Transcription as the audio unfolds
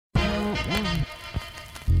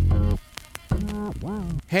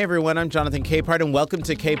Hey everyone, I'm Jonathan Capehart, and welcome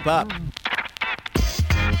to Cape Up.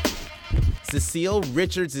 Cecile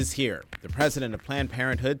Richards is here. The president of Planned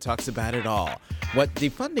Parenthood talks about it all. What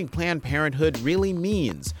defunding Planned Parenthood really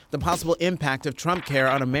means, the possible impact of Trump care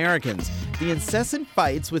on Americans, the incessant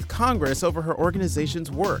fights with Congress over her organization's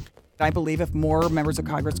work. I believe if more members of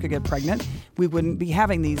Congress could get pregnant, we wouldn't be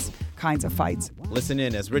having these kinds of fights. Listen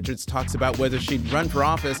in as Richards talks about whether she'd run for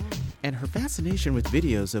office and her fascination with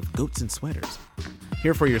videos of goats in sweaters.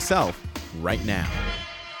 Hear for yourself right now.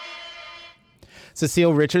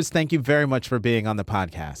 Cecile Richards, thank you very much for being on the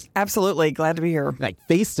podcast. Absolutely. Glad to be here. Like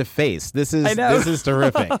face to face. This is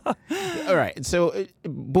terrific. All right. So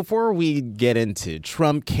before we get into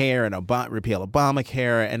Trump care and repeal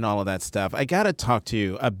Obamacare and all of that stuff, I got to talk to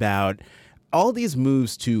you about all these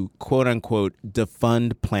moves to quote unquote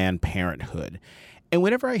defund Planned Parenthood. And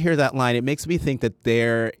whenever I hear that line, it makes me think that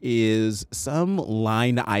there is some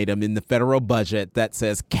line item in the federal budget that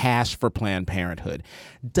says cash for Planned Parenthood.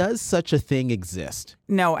 Does such a thing exist?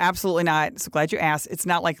 No, absolutely not. So glad you asked. It's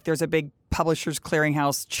not like there's a big Publishers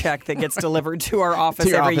Clearinghouse check that gets delivered to our office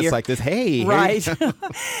every year. Like this, hey. Right.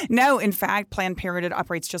 No, in fact, Planned Parenthood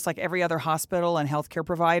operates just like every other hospital and healthcare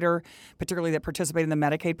provider, particularly that participate in the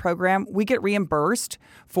Medicaid program. We get reimbursed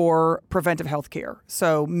for preventive health care.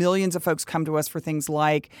 So millions of folks come to us for things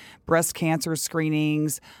like breast cancer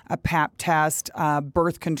screenings, a Pap test,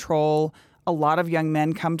 birth control. A lot of young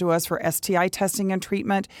men come to us for STI testing and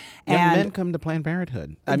treatment. Young men come to Planned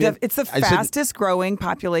Parenthood. It's the fastest growing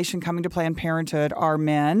population coming to Planned Parenthood are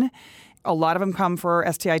men. A lot of them come for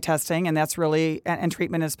STI testing, and that's really and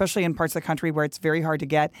treatment, especially in parts of the country where it's very hard to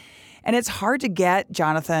get. And it's hard to get,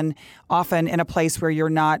 Jonathan, often in a place where you're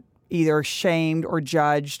not either shamed or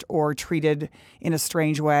judged or treated in a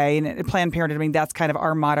strange way. And at Planned Parenthood, I mean, that's kind of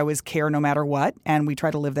our motto is care no matter what, and we try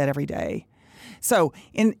to live that every day. So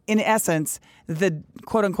in essence, the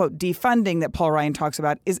quote-unquote defunding that Paul Ryan talks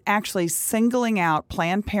about is actually singling out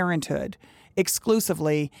Planned Parenthood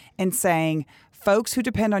exclusively and saying folks who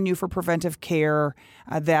depend on you for preventive care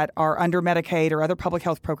that are under Medicaid or other public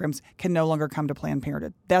health programs can no longer come to Planned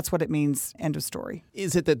Parenthood. That's what it means, end of story.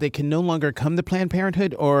 Is it that they can no longer come to Planned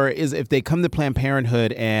Parenthood, or is if they come to Planned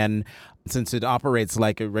Parenthood and since it operates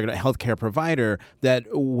like a regular healthcare provider, that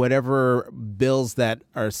whatever bills that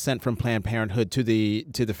are sent from Planned Parenthood to the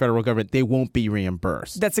federal government, they won't be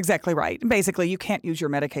reimbursed? That's exactly right. Basically, you can't use your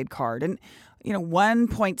Medicaid card. And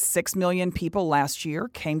 1.6 million people last year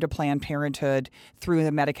came to Planned Parenthood through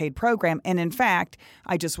the Medicaid program. And in fact,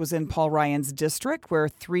 I just was in Paul Ryan's district where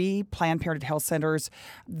 3 Planned Parenthood health centers,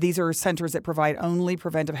 these are centers that provide only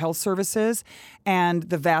preventive health services. And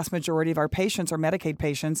the vast majority of our patients are Medicaid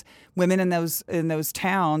patients. Women in those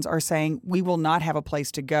towns are saying, we will not have a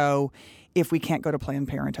place to go if we can't go to Planned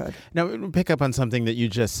Parenthood. Now, pick up on something that you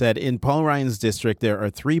just said. In Paul Ryan's district, there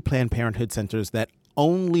are 3 Planned Parenthood centers that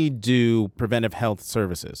only do preventive health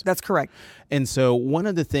services. That's correct. And so one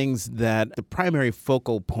of the things that the primary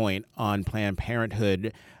focal point on Planned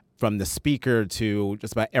Parenthood from the speaker to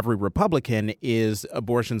just about every Republican is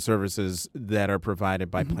abortion services that are provided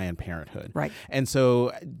by Planned Parenthood. Right. And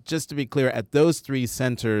so just to be clear, at those 3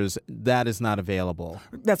 centers, that is not available.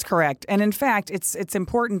 That's correct. And in fact, it's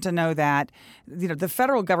important to know that the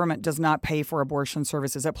federal government does not pay for abortion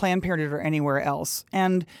services at Planned Parenthood or anywhere else.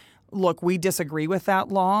 And look, we disagree with that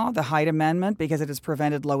law, the Hyde Amendment, because it has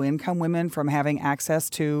prevented low-income women from having access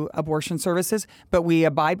to abortion services. But we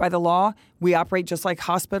abide by the law. We operate just like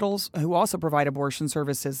hospitals who also provide abortion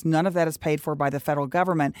services. None of that is paid for by the federal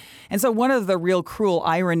government. And so one of the real cruel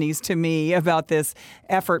ironies to me about this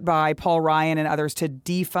effort by Paul Ryan and others to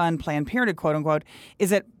defund Planned Parenthood, quote unquote,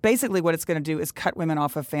 is that basically what it's going to do is cut women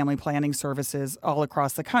off of family planning services all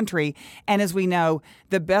across the country. And as we know,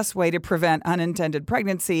 the best way to prevent unintended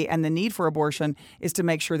pregnancy and the need for abortion is to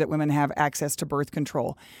make sure that women have access to birth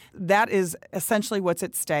control. That is essentially what's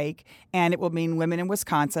at stake, and it will mean women in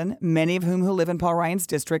Wisconsin, many of whom who live in Paul Ryan's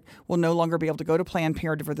district, will no longer be able to go to Planned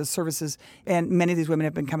Parenthood for the services, and many of these women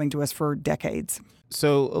have been coming to us for decades.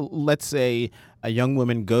 So let's say a young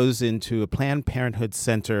woman goes into a Planned Parenthood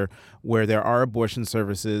center where there are abortion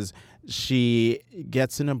services. She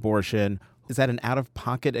gets an abortion. Is that an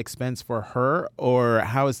out-of-pocket expense for her, or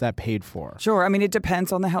how is that paid for? Sure. I mean, it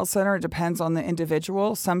depends on the health center. It depends on the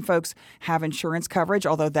individual. Some folks have insurance coverage,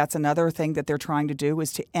 although that's another thing that they're trying to do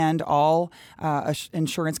is to end all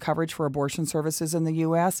insurance coverage for abortion services in the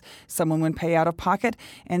U.S. Some women pay out of pocket,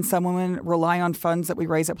 and some women rely on funds that we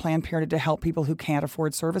raise at Planned Parenthood to help people who can't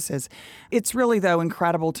afford services. It's really, though,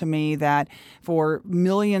 incredible to me that for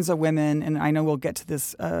millions of women, and I know we'll get to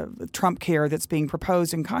this Trump care that's being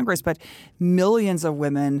proposed in Congress, but millions of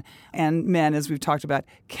women and men, as we've talked about,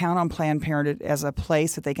 count on Planned Parenthood as a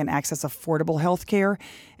place that they can access affordable health care.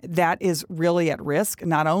 That is really at risk,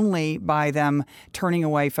 not only by them turning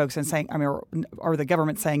away folks and saying, or the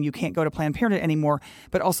government saying you can't go to Planned Parenthood anymore,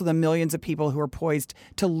 but also the millions of people who are poised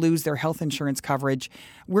to lose their health insurance coverage.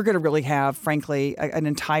 We're going to really have, frankly, an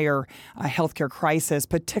entire healthcare crisis,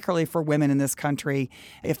 particularly for women in this country,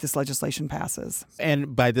 if this legislation passes.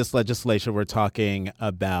 And by this legislation, we're talking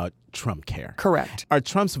about Trump Care. Correct. Are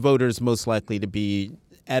Trump's voters most likely to be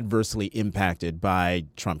adversely impacted by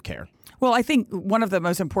Trump Care? Well, I think one of the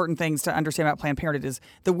most important things to understand about Planned Parenthood is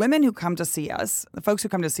the women who come to see us, the folks who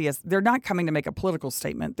come to see us, they're not coming to make a political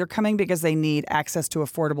statement. They're coming because they need access to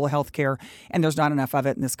affordable health care, and there's not enough of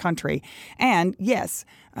it in this country. And yes,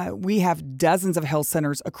 we have dozens of health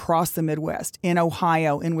centers across the Midwest, in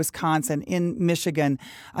Ohio, in Wisconsin, in Michigan,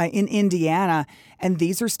 in Indiana. And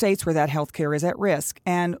these are states where that health care is at risk.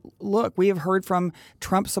 And look, we have heard from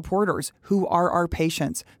Trump supporters who are our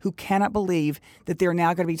patients, who cannot believe that they're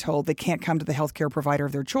now going to be told they can't come to the health care provider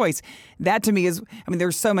of their choice. That to me is,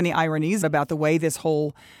 there's so many ironies about the way this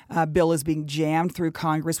whole bill is being jammed through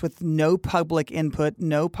Congress with no public input,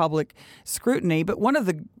 no public scrutiny. But one of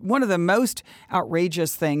the most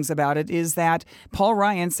outrageous things about it is that Paul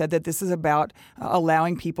Ryan said that this is about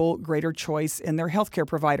allowing people greater choice in their health care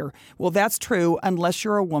provider. Well, that's true unless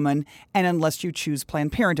you're a woman and unless you choose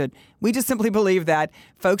Planned Parenthood. We just simply believe that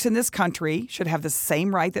folks in this country should have the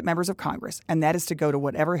same right that members of Congress, and that is to go to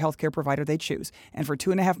whatever health care provider they choose. And for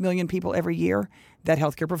 2.5 million people every year, that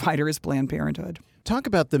health care provider is Planned Parenthood. Talk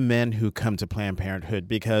about the men who come to Planned Parenthood,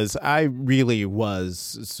 because I really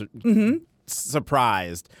was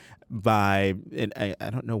surprised by, and I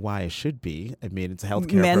don't know why I should be. It's a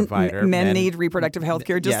healthcare provider. Men need reproductive health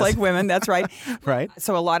care just like women. That's right. Right.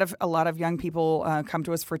 So a lot of young people come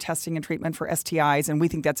to us for testing and treatment for STIs, and we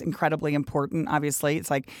think that's incredibly important. Obviously, it's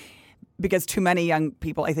like, because too many young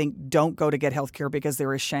people, I think, don't go to get health care because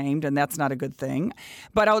they're ashamed, and that's not a good thing.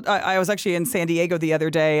 But I was actually in San Diego the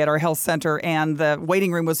other day at our health center, and the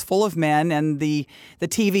waiting room was full of men, and the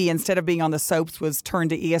TV, instead of being on the soaps, was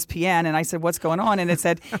turned to ESPN. And I said, "What's going on?" And it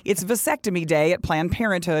said, "It's vasectomy day at Planned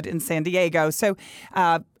Parenthood in San Diego." So,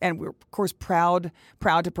 and we're, of course, proud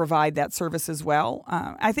to provide that service as well.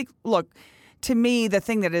 I think, look, to me, the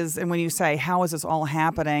thing that is, and when you say, how is this all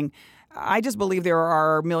happening? I just believe there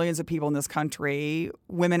are millions of people in this country,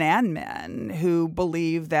 women and men, who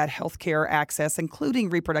believe that healthcare access, including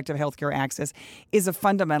reproductive healthcare access, is a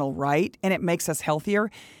fundamental right, and it makes us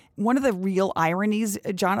healthier. One of the real ironies,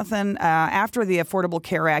 Jonathan, after the Affordable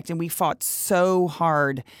Care Act, and we fought so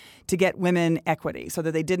hard to get women equity so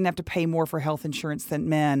that they didn't have to pay more for health insurance than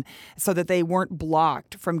men, so that they weren't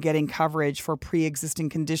blocked from getting coverage for pre-existing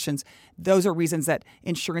conditions. Those are reasons that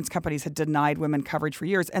insurance companies had denied women coverage for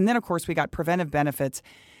years. And then, of course, we got preventive benefits.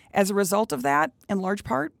 As a result of that, in large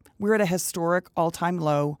part, we're at a historic all-time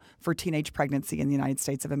low for teenage pregnancy in the United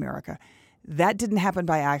States of America. That didn't happen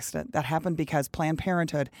by accident. That happened because Planned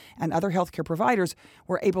Parenthood and other healthcare providers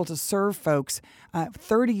were able to serve folks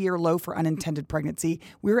 30-year low for unintended pregnancy.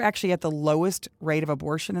 We're actually at the lowest rate of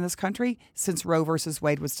abortion in this country since Roe versus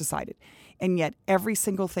Wade was decided. And yet every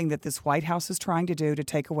single thing that this White House is trying to do to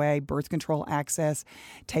take away birth control access,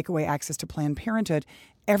 take away access to Planned Parenthood,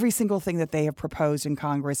 every single thing that they have proposed in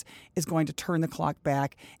Congress is going to turn the clock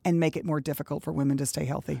back and make it more difficult for women to stay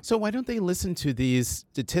healthy. So why don't they listen to these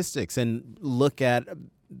statistics and look at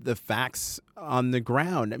the facts on the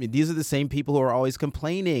ground? These are the same people who are always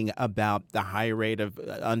complaining about the high rate of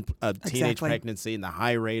teenage pregnancy and the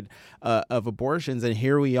high rate of abortions. And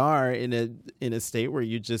here we are in a state where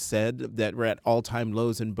you just said that we're at all-time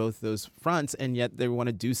lows in both those fronts, and yet they want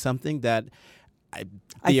to do something that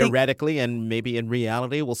theoretically and maybe in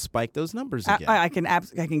reality will spike those numbers again. I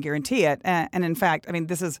can guarantee it. And in fact,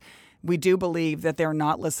 we do believe that they're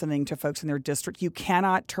not listening to folks in their district. You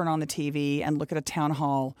cannot turn on the TV and look at a town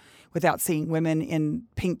hall without seeing women in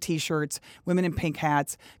pink T-shirts, women in pink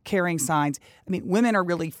hats, carrying signs. Women are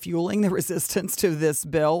really fueling the resistance to this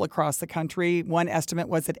bill across the country. One estimate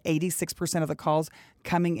was that 86% of the calls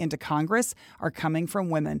coming into Congress are coming from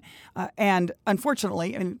women. And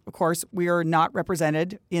unfortunately, of course, we are not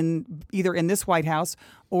represented either in this White House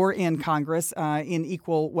or in Congress in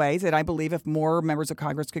equal ways. And I believe if more members of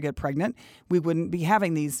Congress could get pregnant, we wouldn't be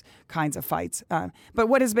having these kinds of fights. But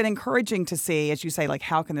what has been encouraging to see, as you say,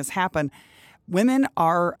 how can this happen? Women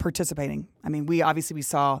are participating. We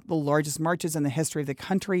saw the largest marches in the history of the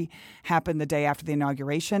country happen the day after the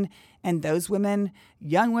inauguration. And those women,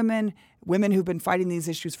 young women, women who've been fighting these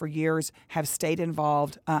issues for years, have stayed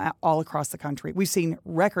involved all across the country. We've seen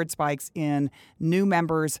record spikes in new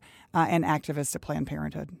members and activists at Planned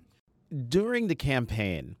Parenthood. during the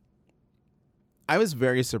campaign, I was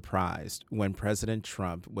very surprised when President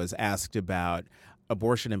Trump was asked about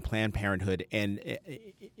abortion and Planned Parenthood, and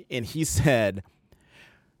he said,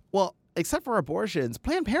 well, except for abortions,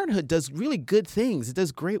 Planned Parenthood does really good things. It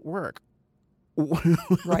does great work.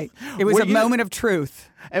 Right. It was a moment of truth.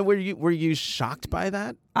 And were you shocked by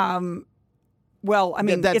that? Well, I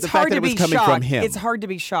mean, it's hard to be shocked. It's hard to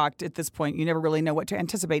be shocked at this point. You never really know what to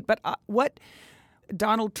anticipate. But what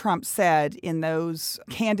Donald Trump said in those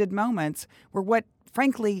candid moments were what,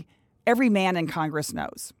 frankly, every man in Congress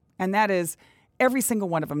knows. And that is every single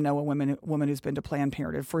one of them know a woman who's been to Planned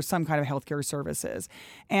Parenthood for some kind of healthcare services.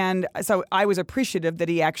 And so I was appreciative that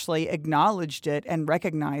he actually acknowledged it and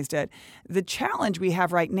recognized it. The challenge we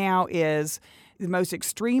have right now is the most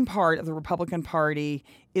extreme part of the Republican Party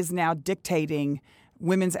is now dictating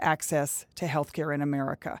women's access to healthcare in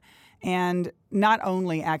America. And not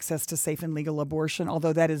only access to safe and legal abortion,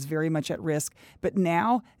 although that is very much at risk, but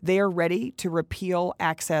now they are ready to repeal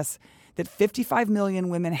access that 55 million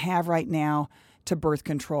women have right now to birth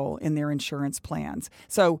control in their insurance plans.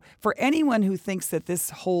 So for anyone who thinks that this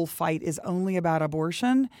whole fight is only about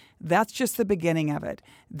abortion, that's just the beginning of it.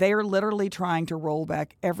 They are literally trying to roll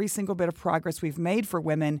back every single bit of progress we've made for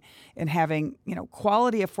women in having,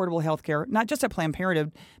 quality, affordable health care, not just at Planned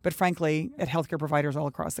Parenthood, but frankly, at healthcare providers all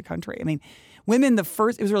across the country. I mean, women, it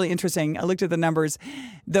was really interesting. I looked at the numbers.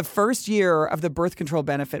 The first year of the birth control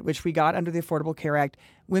benefit, which we got under the Affordable Care Act,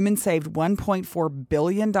 women saved $1.4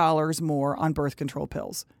 billion more on birth control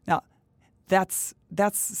pills. Now, that's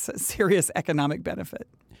a serious economic benefit.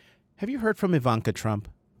 Have you heard from Ivanka Trump?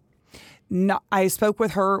 No, I spoke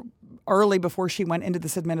with her early before she went into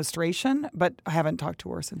this administration, but I haven't talked to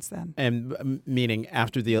her since then. And meaning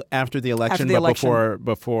after the election,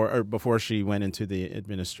 before she went into the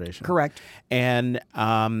administration. Correct. And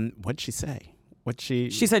what'd she say? She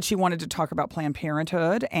said she wanted to talk about Planned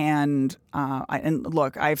Parenthood, and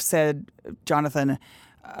look, I've said, Jonathan,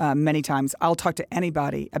 many times, I'll talk to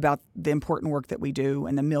anybody about the important work that we do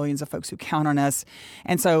and the millions of folks who count on us.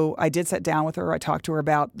 And so I did sit down with her. I talked to her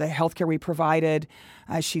about the health care we provided.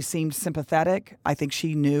 She seemed sympathetic. I think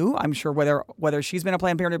she knew. I'm sure whether she's been a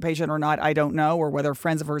Planned Parenthood patient or not, I don't know, or whether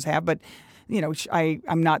friends of hers have. But,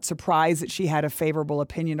 I'm not surprised that she had a favorable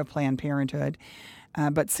opinion of Planned Parenthood.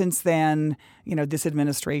 But since then, this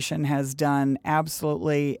administration has done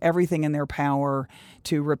absolutely everything in their power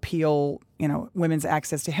to repeal, women's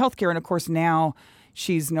access to health care. And of course, now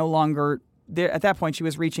she's no longer there. At that point, she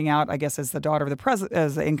was reaching out, I guess, as the daughter of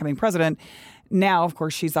as the incoming president. Now, of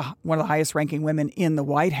course, she's one of the highest ranking women in the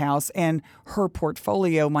White House. And her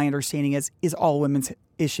portfolio, my understanding is all women's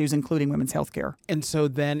issues, including women's health care. And so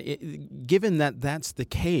then, given that that's the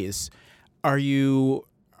case, are you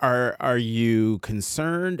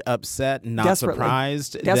concerned, upset, not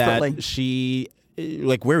surprised that she,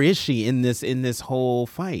 where is she in this whole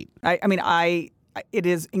fight? It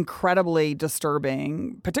is incredibly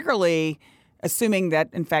disturbing, particularly assuming that,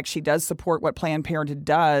 in fact, she does support what Planned Parenthood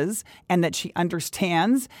does and that she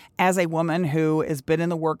understands, as a woman who has been in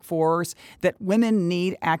the workforce, that women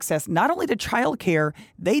need access not only to child care,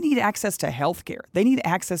 they need access to health care. They need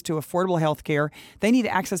access to affordable health care. They need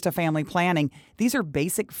access to family planning. These are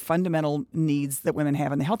basic fundamental needs that women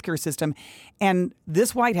have in the healthcare system. And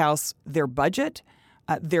this White House, their budget,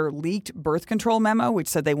 their leaked birth control memo, which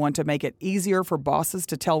said they want to make it easier for bosses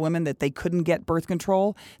to tell women that they couldn't get birth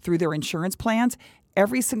control through their insurance plans.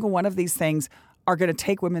 Every single one of these things are going to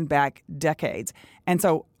take women back decades. And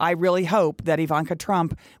so I really hope that Ivanka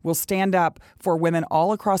Trump will stand up for women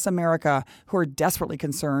all across America who are desperately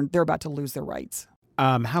concerned they're about to lose their rights.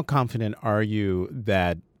 How confident are you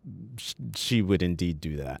that she would indeed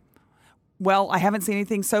do that? Well, I haven't seen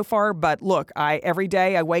anything so far, but look, every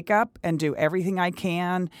day I wake up and do everything I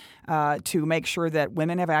can to make sure that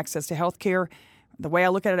women have access to health care. The way I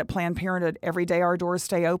look at it at Planned Parenthood, every day our doors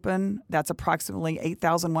stay open. That's approximately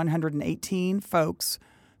 8,118 folks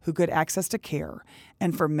who could access to care.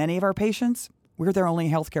 And for many of our patients, we're their only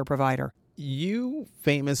health care provider. You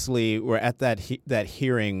famously were at that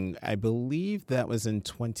hearing, I believe that was in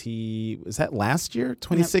was that last year,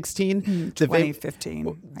 2016? 2015.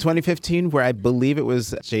 2015, where I believe it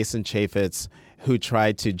was Jason Chaffetz who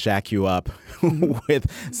tried to jack you up with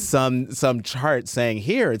some chart saying,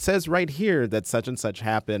 here, it says right here that such and such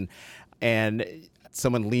happened. And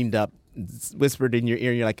someone leaned up, whispered in your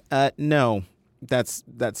ear, and you're like, no. That's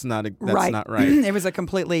not right. It was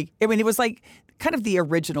it was like kind of the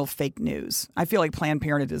original fake news. I feel like Planned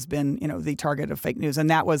Parenthood has been, the target of fake news. And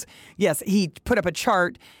that was, yes, he put up a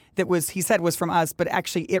chart that he said was from us, but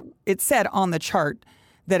actually it said on the chart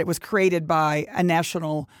that it was created by a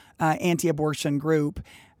national anti-abortion group.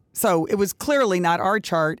 So it was clearly not our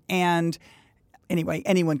chart. And anyway,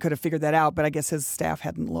 anyone could have figured that out, but I guess his staff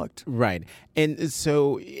hadn't looked. Right.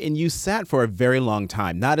 And you sat for a very long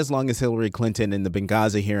time, not as long as Hillary Clinton in the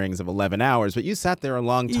Benghazi hearings of 11 hours, but you sat there a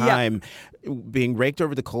long time being raked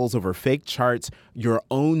over the coals over fake charts, your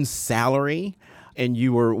own salary, and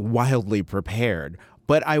you were wildly prepared.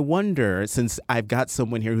 But I wonder, since I've got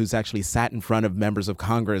someone here who's actually sat in front of members of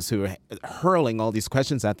Congress who are hurling all these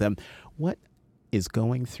questions at them, what is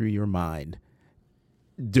going through your mind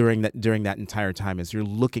during that entire time as you're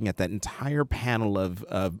looking at that entire panel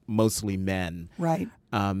of mostly men, right?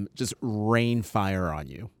 Just rain fire on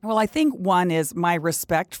you? Well, I think one is my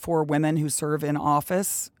respect for women who serve in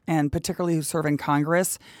office, and particularly who serve in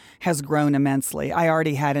Congress, has grown immensely. I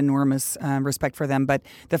already had enormous respect for them, but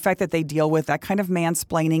the fact that they deal with that kind of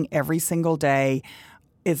mansplaining every single day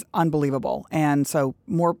is unbelievable. And so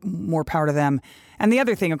more power to them. And the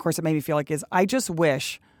other thing, of course, that made me feel like is I just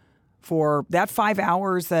wish for that 5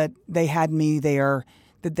 hours that they had me there,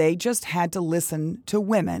 that they just had to listen to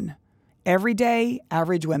women, everyday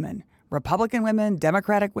average women, Republican women,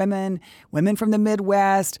 Democratic women, women from the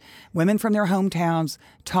Midwest, women from their hometowns,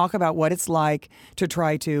 talk about what it's like to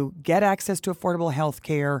try to get access to affordable health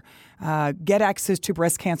care, get access to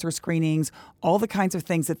breast cancer screenings, all the kinds of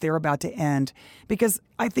things that they're about to end. Because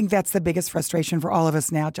I think that's the biggest frustration for all of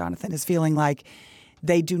us now, Jonathan, is feeling like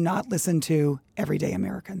they do not listen to everyday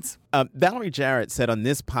Americans. Valerie Jarrett said on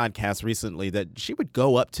this podcast recently that she would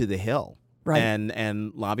go up to the Hill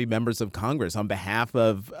and lobby members of Congress on behalf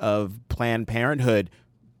of Planned Parenthood.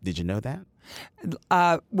 Did you know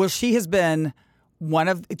that? Well, she has been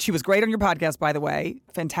she was great on your podcast, by the way.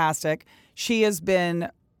 Fantastic. She has been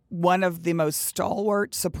one of the most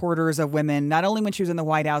stalwart supporters of women, not only when she was in the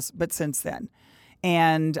White House, but since then.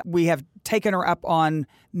 And we have taken her up on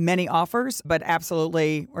many offers, but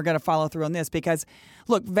absolutely we're going to follow through on this because,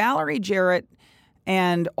 look, Valerie Jarrett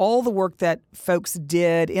and all the work that folks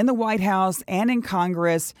did in the White House and in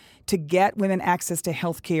Congress to get women access to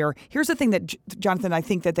health care. Here's the thing that, Jonathan, I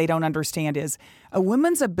think that they don't understand is a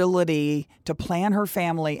woman's ability to plan her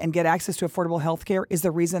family and get access to affordable health care is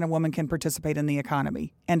the reason a woman can participate in the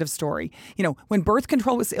economy. End of story. You know, when birth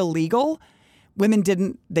control was illegal, women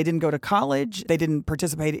didn't go to college. They didn't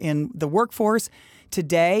participate in the workforce.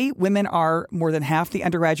 Today, women are more than half the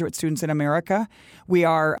undergraduate students in America. We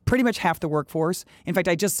are pretty much half the workforce. In fact,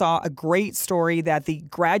 I just saw a great story that the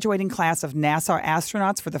graduating class of NASA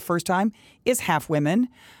astronauts for the first time is half women.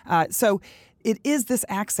 So it is this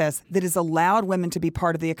access that has allowed women to be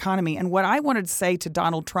part of the economy. And what I wanted to say to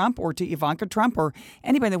Donald Trump or to Ivanka Trump or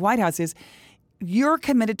anybody in the White House is, you're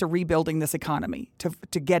committed to rebuilding this economy,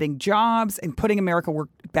 to getting jobs and putting America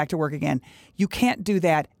back to work again. You can't do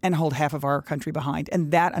that and hold half of our country behind. And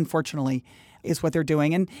that, unfortunately, is what they're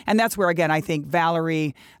doing. And that's where, again, I think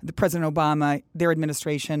Valerie, the President Obama, their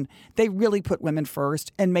administration, they really put women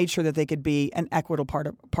first and made sure that they could be an equitable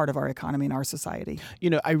part of our economy and our society. You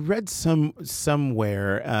know, I read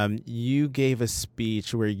somewhere you gave a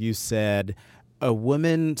speech where you said, a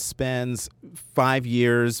woman spends 5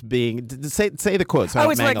 years being say the quote. So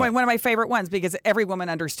it's like one of my favorite ones because every woman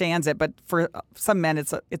understands it, but for some men,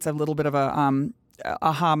 it's a little bit of a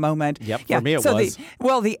aha moment. Yep, for me it was.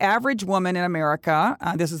 The average woman in America,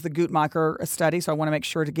 this is the Guttmacher study, so I want to make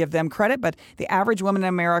sure to give them credit, but the average woman in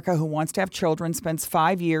America who wants to have children spends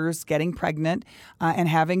 5 years getting pregnant and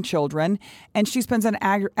having children, and she spends an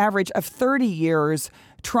average of 30 years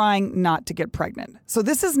trying not to get pregnant. So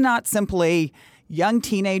this is not simply young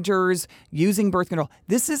teenagers using birth control.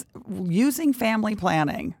 This is using family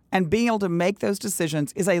planning and being able to make those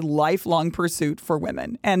decisions is a lifelong pursuit for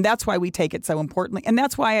women. And that's why we take it so importantly. And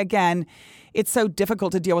that's why, again, it's so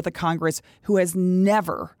difficult to deal with a Congress who has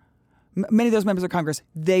never, many of those members of Congress,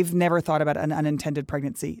 they've never thought about an unintended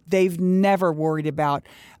pregnancy. They've never worried about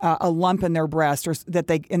a lump in their breast or that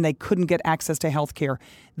they couldn't get access to health care.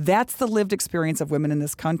 That's the lived experience of women in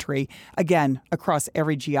this country, again, across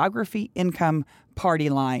every geography, income, party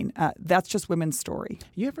line. That's just women's story.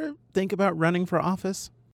 You ever think about running for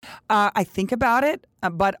office? I think about it,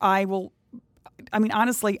 but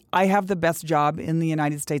honestly, I have the best job in the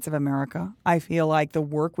United States of America. I feel like the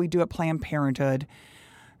work we do at Planned Parenthood,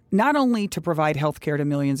 not only to provide health care to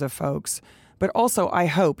millions of folks, but also I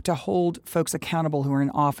hope to hold folks accountable who are in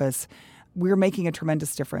office. We're making a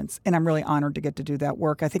tremendous difference, and I'm really honored to get to do that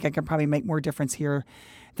work. I think I can probably make more difference here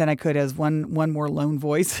than I could as one more lone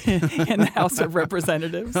voice in the House of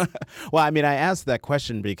Representatives. Well, I mean, I asked that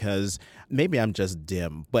question because maybe I'm just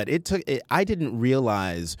dim, but I didn't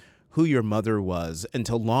realize who your mother was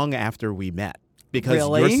until long after we met. Because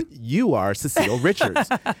really? you are Cecile Richards.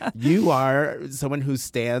 You are someone who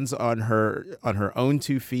stands on her own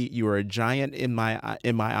 2 feet. You are a giant in my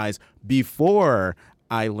eyes. Before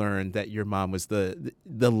I learned that your mom was the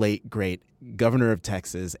late great governor of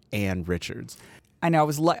Texas, Ann Richards. I know.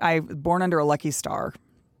 I was born under a lucky star.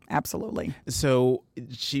 Absolutely. So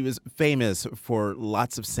she was famous for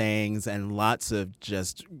lots of sayings and lots of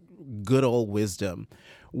just good old wisdom.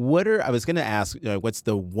 I was going to ask, what's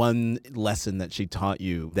the one lesson that she taught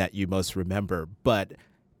you that you most remember? But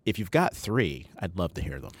if you've got 3, I'd love to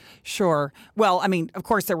hear them. Sure. Well, I mean, of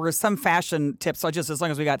course, there were some fashion tips. So just as long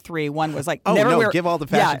as we got 3, one was like, give all the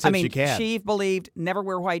fashion tips you can. She believed never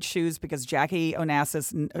wear white shoes because Jackie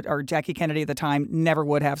Onassis or Jackie Kennedy at the time never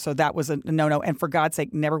would have. So that was a no-no. And for God's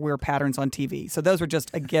sake, never wear patterns on TV. So those were just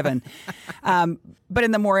a given. But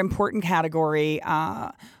in the more important category,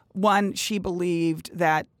 one, she believed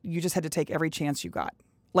that you just had to take every chance you got.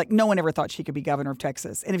 Like, no one ever thought she could be governor of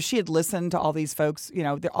Texas. And if she had listened to all these folks,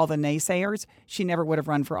 all the naysayers, she never would have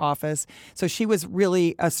run for office. So she was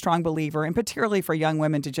really a strong believer, and particularly for young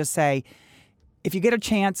women to just say, if you get a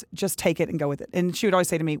chance, just take it and go with it. And she would always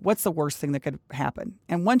say to me, what's the worst thing that could happen?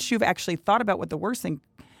 And once you've actually thought about what the worst thing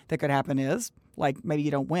that could happen is, like maybe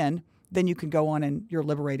you don't win, then you can go on and you're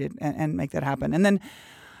liberated and make that happen. And then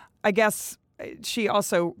I guess she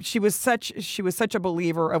was such a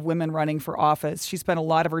believer of women running for office. She spent a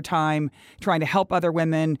lot of her time trying to help other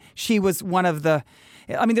women. She was one of the,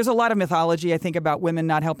 there's a lot of mythology, I think, about women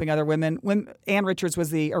not helping other women. Ann Richards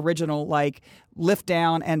was the original, lift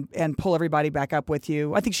down and pull everybody back up with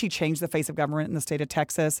you. I think she changed the face of government in the state of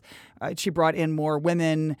Texas. She brought in more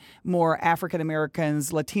women, more African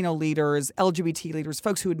Americans, Latino leaders, LGBT leaders,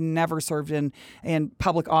 folks who had never served in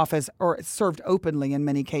public office or served openly in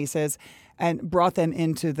many cases, and brought them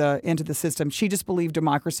into the system. She just believed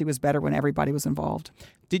democracy was better when everybody was involved.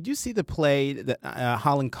 Did you see the play that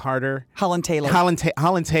Holland Taylor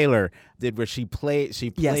did, where she played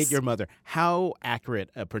Yes. your mother? How accurate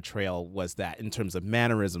a portrayal was that in terms of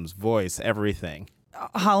mannerisms, voice, everything?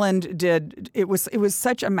 Holland did. It was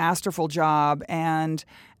such a masterful job. And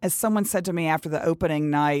as someone said to me after the opening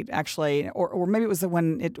night, actually, or maybe it was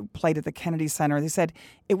when it played at the Kennedy Center, they said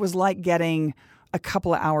it was like getting a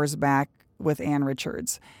couple of hours back with Ann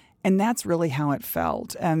Richards. And that's really how it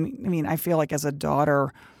felt. I feel like as a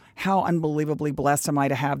daughter, how unbelievably blessed am I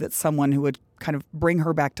to have that someone who would kind of bring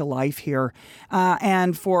her back to life here.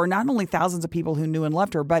 And for not only thousands of people who knew and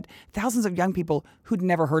loved her, but thousands of young people who'd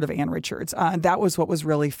never heard of Ann Richards. That was what was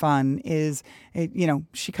really fun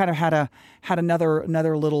she kind of had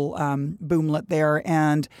another little boomlet there.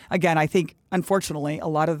 And again, I think, unfortunately, a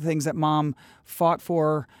lot of the things that Mom fought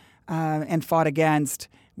for and fought against,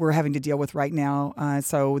 we're having to deal with right now.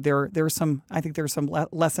 So there's some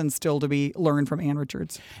lessons still to be learned from Ann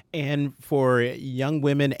Richards. And for young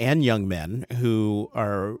women and young men who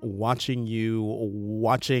are watching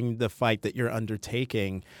the fight that you're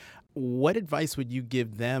undertaking, what advice would you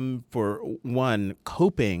give them for, one,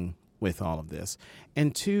 coping with all of this,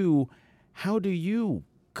 and two, how do you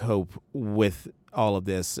cope with all of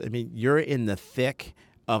this? You're in the thick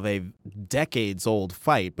of a decades-old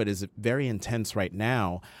fight, but is very intense right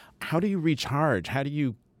now. How do you recharge? How do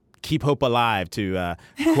you keep hope alive, to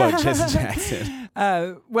quote Jesse Jackson?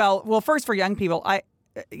 Well, first for young people, I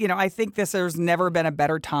think there's never been a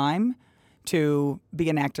better time to be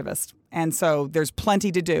an activist. And so there's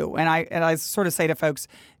plenty to do. And I sort of say to folks,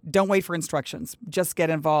 don't wait for instructions. Just get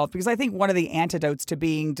involved. Because I think one of the antidotes to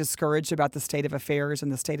being discouraged about the state of affairs and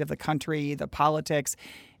the state of the country, the politics,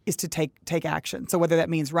 is to take action. So whether that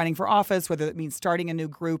means running for office, whether that means starting a new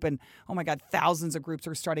group, and oh my God, thousands of groups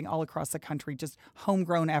are starting all across the country, just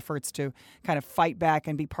homegrown efforts to kind of fight back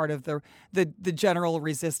and be part of the general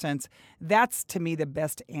resistance. That's, to me, the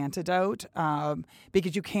best antidote,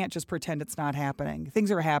 because you can't just pretend it's not happening. Things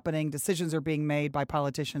are happening. Decisions are being made by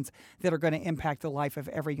politicians that are going to impact the life of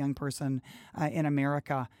every young person in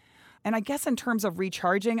America. And I guess in terms of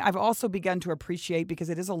recharging, I've also begun to appreciate, because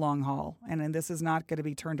it is a long haul, and this is not going to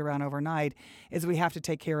be turned around overnight, is we have to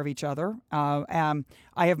take care of each other. I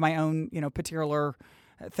have my own, particular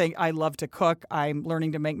thing. I love to cook. I'm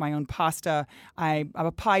learning to make my own pasta. I'm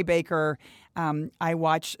a pie baker. I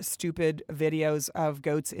watch stupid videos of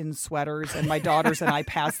goats in sweaters, and my daughters and I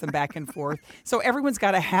pass them back and forth. So everyone's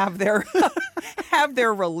got to have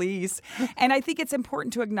their release, and I think it's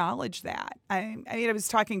important to acknowledge that. I was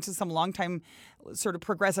talking to some longtime sort of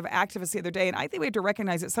progressive activists the other day, and I think we have to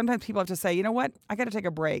recognize that sometimes people have to say, you know what, I got to take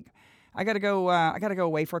a break. I got to go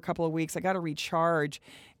away for a couple of weeks. I got to recharge,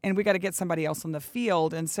 and we got to get somebody else in the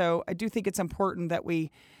field. And so I do think it's important that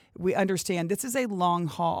we we understand this is a long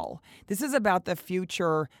haul. This is about the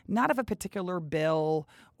future, not of a particular bill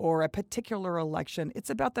or a particular election. It's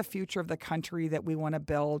about the future of the country that we want to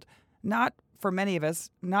build, not for many of us,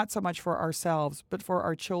 not so much for ourselves, but for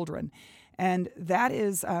our children. And that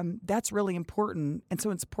is that's really important. And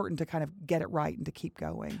so it's important to kind of get it right and to keep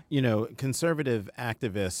going. You know, conservative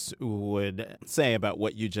activists would say about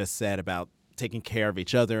what you just said about taking care of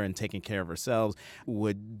each other and taking care of ourselves,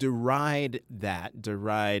 would deride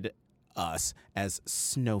us as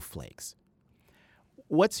snowflakes.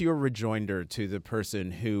 What's your rejoinder to the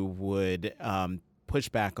person who would push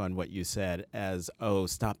back on what you said as, oh,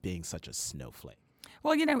 stop being such a snowflake?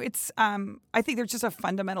 Well, you know, it's I think there's just a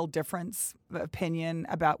fundamental difference of opinion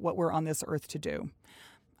about what we're on this earth to do.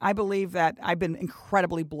 I believe that I've been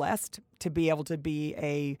incredibly blessed to be able to be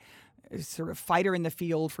a sort of fighter in the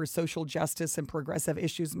field for social justice and progressive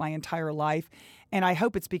issues my entire life. And I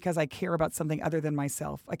hope it's because I care about something other than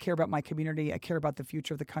myself. I care about my community. I care about the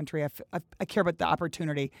future of the country. I care about the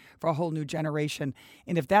opportunity for a whole new generation.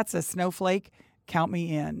 And if that's a snowflake, count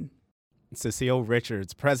me in. Cecile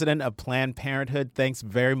Richards, president of Planned Parenthood, thanks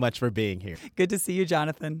very much for being here. Good to see you,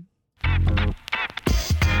 Jonathan.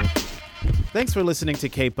 Thanks for listening to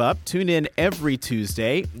Cape Up. Tune in every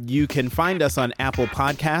Tuesday. You can find us on Apple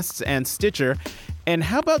Podcasts and Stitcher. And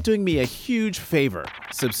how about doing me a huge favor?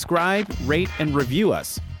 Subscribe, rate, and review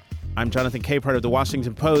us. I'm Jonathan Capehart of The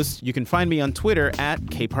Washington Post. You can find me on Twitter at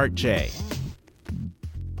CapehartJ.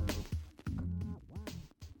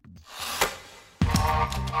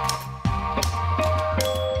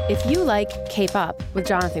 If you like Cape Up with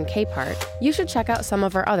Jonathan Capehart, you should check out some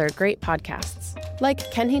of our other great podcasts,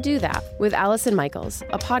 like Can He Do That with Allison Michaels,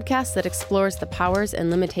 a podcast that explores the powers and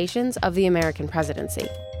limitations of the American presidency.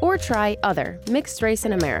 Or try Other, Mixed Race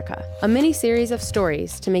in America, a mini-series of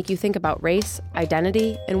stories to make you think about race,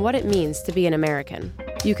 identity, and what it means to be an American.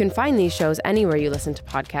 You can find these shows anywhere you listen to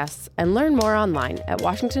podcasts and learn more online at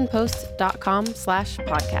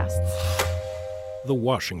washingtonpost.com/podcasts. The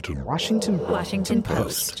Washington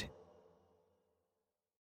Post.